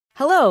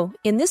Hello,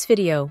 in this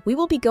video, we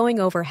will be going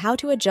over how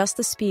to adjust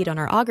the speed on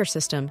our auger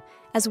system,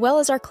 as well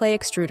as our clay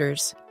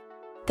extruders.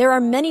 There are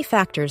many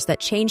factors that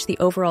change the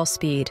overall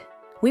speed.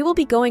 We will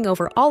be going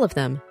over all of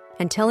them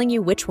and telling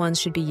you which ones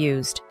should be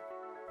used.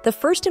 The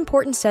first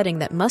important setting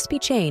that must be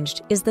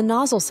changed is the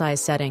nozzle size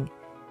setting.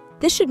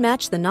 This should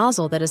match the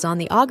nozzle that is on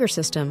the auger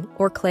system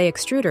or clay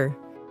extruder.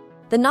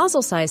 The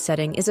nozzle size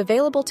setting is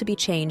available to be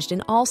changed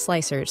in all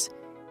slicers.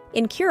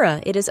 In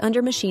Cura, it is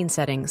under Machine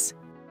Settings.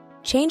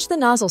 Change the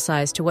nozzle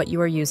size to what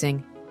you are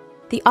using.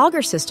 The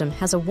auger system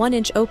has a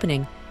 1-inch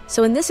opening,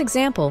 so in this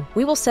example,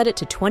 we will set it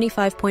to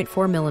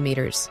 25.4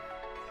 millimeters.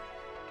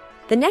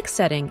 The next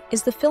setting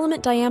is the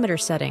filament diameter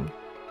setting.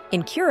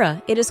 In Cura,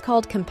 it is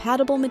called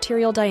Compatible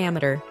Material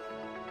Diameter.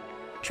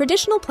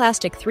 Traditional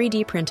plastic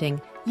 3D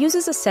printing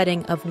uses a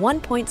setting of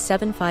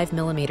 1.75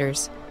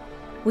 millimeters.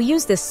 We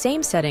use this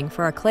same setting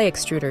for our clay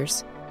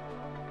extruders.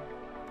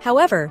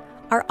 However,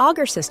 our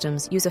auger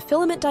systems use a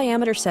filament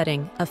diameter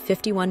setting of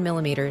 51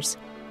 millimeters.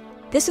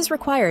 This is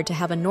required to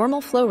have a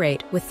normal flow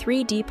rate with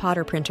 3D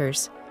Potter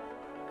printers.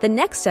 The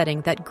next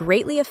setting that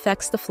greatly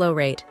affects the flow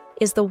rate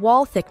is the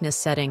wall thickness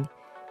setting.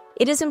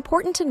 It is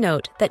important to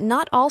note that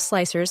not all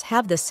slicers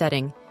have this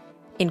setting.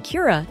 In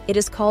Cura, it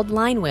is called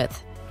line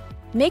width.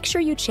 Make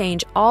sure you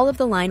change all of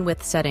the line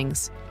width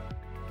settings.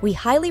 We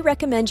highly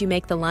recommend you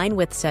make the line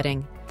width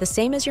setting the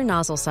same as your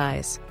nozzle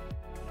size.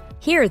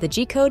 Here, the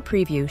G-code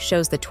preview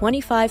shows the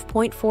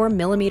 25.4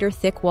 millimeter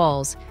thick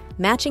walls,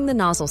 matching the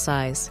nozzle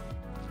size.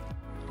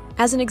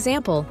 As an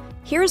example,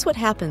 here is what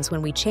happens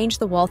when we change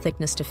the wall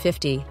thickness to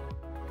 50.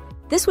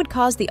 This would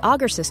cause the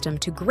auger system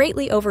to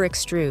greatly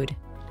over-extrude,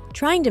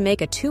 trying to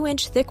make a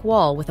 2-inch thick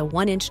wall with a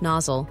 1-inch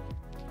nozzle.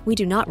 We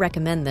do not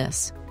recommend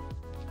this.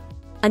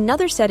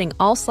 Another setting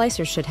all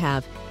slicers should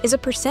have is a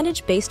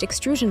percentage-based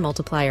extrusion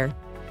multiplier.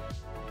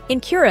 In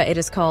Cura, it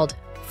is called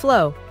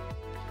flow.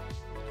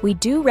 We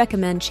do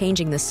recommend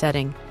changing this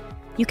setting.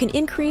 You can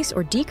increase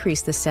or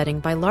decrease this setting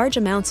by large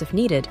amounts if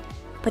needed,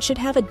 but should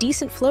have a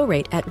decent flow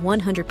rate at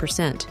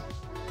 100%.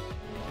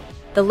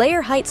 The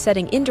layer height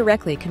setting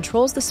indirectly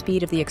controls the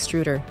speed of the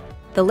extruder.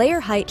 The layer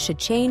height should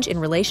change in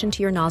relation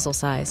to your nozzle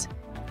size.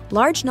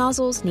 Large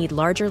nozzles need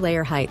larger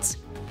layer heights.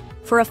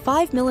 For a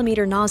 5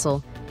 millimeter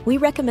nozzle, we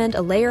recommend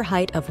a layer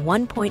height of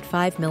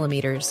 1.5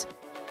 millimeters.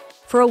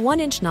 For a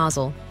 1-inch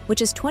nozzle,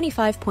 which is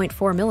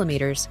 25.4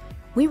 millimeters,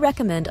 we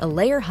recommend a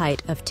layer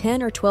height of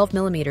 10 or 12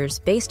 millimeters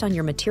based on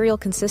your material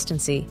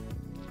consistency.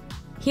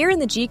 Here in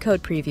the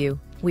G-code preview,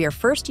 we are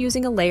first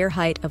using a layer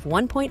height of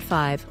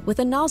 1.5 with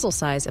a nozzle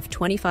size of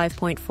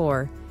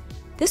 25.4.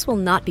 This will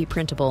not be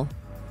printable.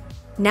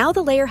 Now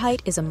the layer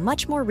height is a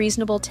much more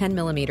reasonable 10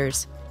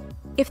 millimeters.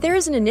 If there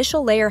is an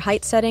initial layer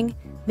height setting,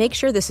 make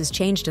sure this is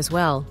changed as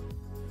well.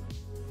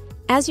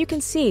 As you can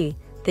see,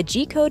 the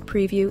G-code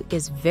preview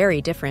is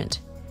very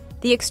different.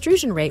 The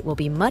extrusion rate will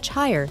be much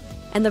higher,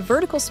 and the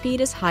vertical speed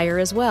is higher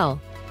as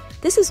well.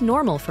 This is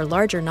normal for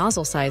larger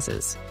nozzle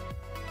sizes.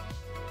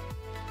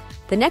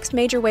 The next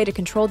major way to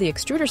control the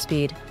extruder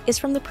speed is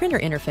from the printer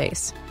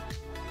interface.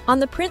 On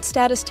the Print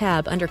Status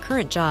tab under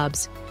Current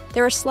Jobs,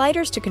 there are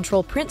sliders to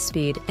control print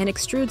speed and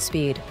extrude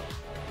speed.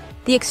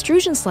 The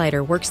extrusion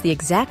slider works the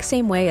exact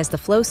same way as the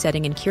flow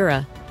setting in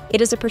Cura.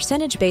 It is a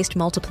percentage-based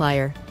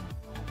multiplier.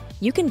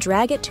 You can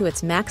drag it to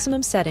its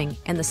maximum setting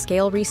and the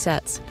scale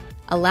resets,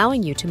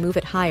 allowing you to move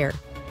it higher.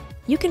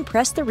 You can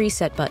press the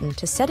reset button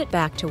to set it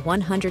back to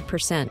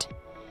 100%.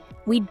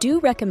 We do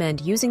recommend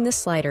using this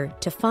slider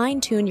to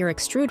fine-tune your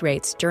extrude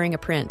rates during a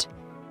print.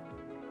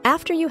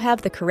 After you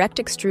have the correct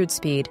extrude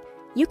speed,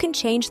 you can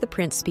change the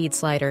print speed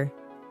slider.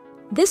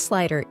 This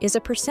slider is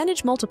a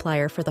percentage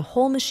multiplier for the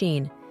whole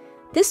machine.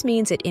 This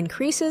means it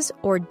increases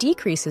or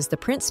decreases the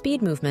print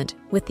speed movement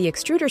with the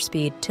extruder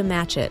speed to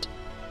match it.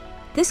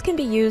 This can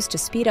be used to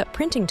speed up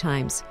printing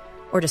times,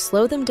 or to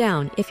slow them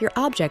down if your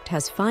object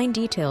has fine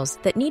details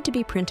that need to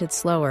be printed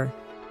slower.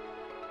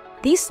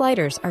 These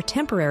sliders are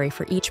temporary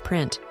for each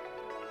print.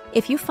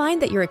 If you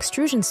find that your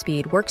extrusion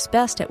speed works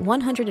best at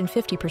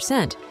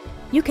 150%,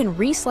 you can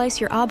reslice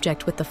your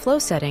object with the flow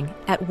setting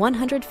at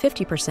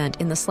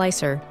 150% in the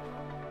slicer.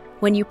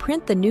 When you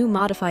print the new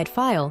modified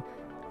file,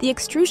 the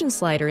extrusion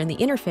slider in the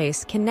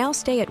interface can now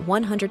stay at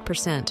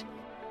 100%.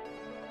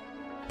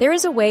 There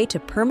is a way to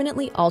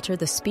permanently alter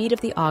the speed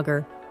of the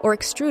auger or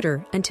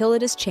extruder until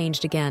it is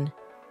changed again.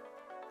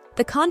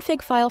 The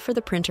config file for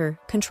the printer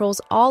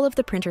controls all of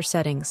the printer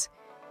settings.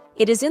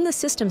 It is in the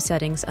System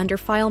Settings under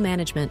File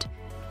Management.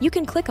 You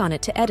can click on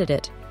it to edit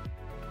it.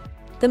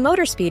 The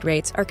motor speed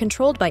rates are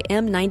controlled by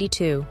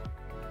M92.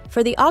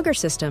 For the auger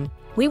system,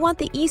 we want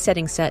the E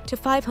setting set to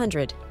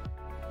 500.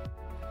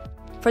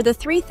 For the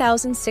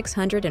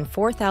 3,600 and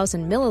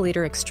 4,000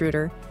 milliliter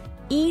extruder,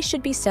 E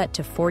should be set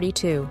to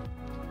 42.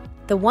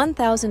 The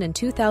 1,000 and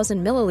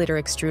 2,000 milliliter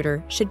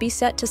extruder should be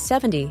set to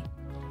 70.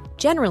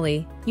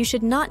 Generally, you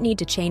should not need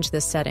to change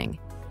this setting.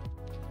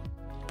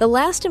 The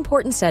last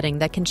important setting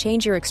that can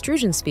change your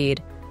extrusion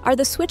speed are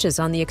the switches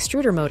on the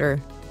extruder motor.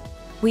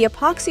 We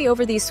epoxy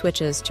over these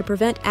switches to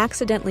prevent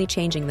accidentally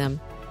changing them.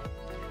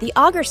 The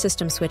auger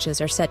system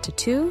switches are set to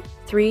 2,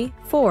 3,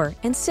 4,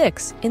 and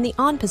 6 in the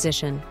on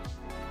position.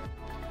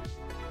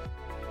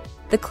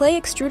 The clay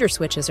extruder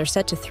switches are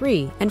set to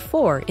 3 and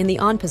 4 in the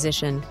on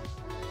position.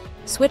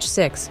 Switch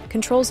 6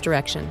 controls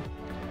direction.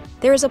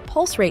 There is a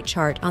pulse rate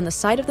chart on the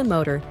side of the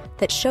motor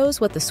that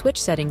shows what the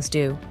switch settings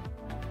do.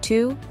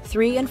 2,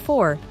 3, and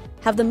 4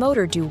 have the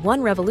motor do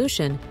 1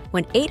 revolution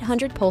when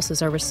 800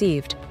 pulses are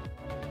received,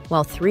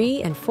 while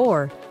 3 and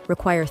 4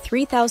 require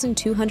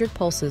 3,200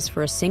 pulses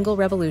for a single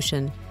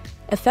revolution,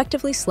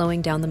 effectively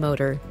slowing down the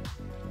motor.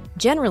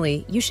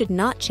 Generally, you should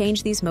not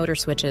change these motor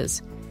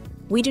switches.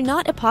 We do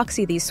not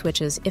epoxy these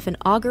switches if an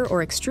auger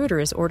or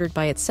extruder is ordered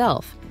by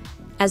itself,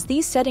 as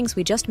these settings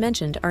we just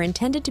mentioned are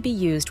intended to be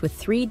used with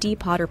 3D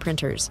Potter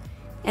printers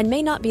and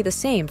may not be the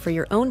same for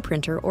your own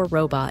printer or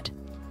robot.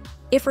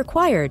 If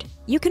required,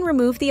 you can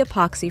remove the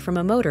epoxy from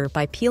a motor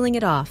by peeling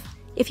it off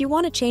if you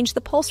want to change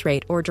the pulse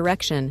rate or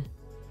direction.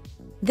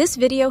 This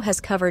video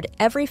has covered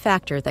every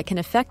factor that can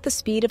affect the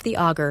speed of the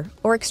auger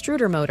or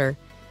extruder motor.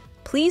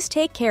 Please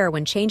take care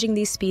when changing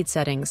these speed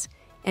settings,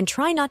 and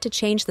try not to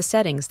change the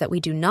settings that we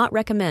do not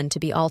recommend to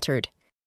be altered.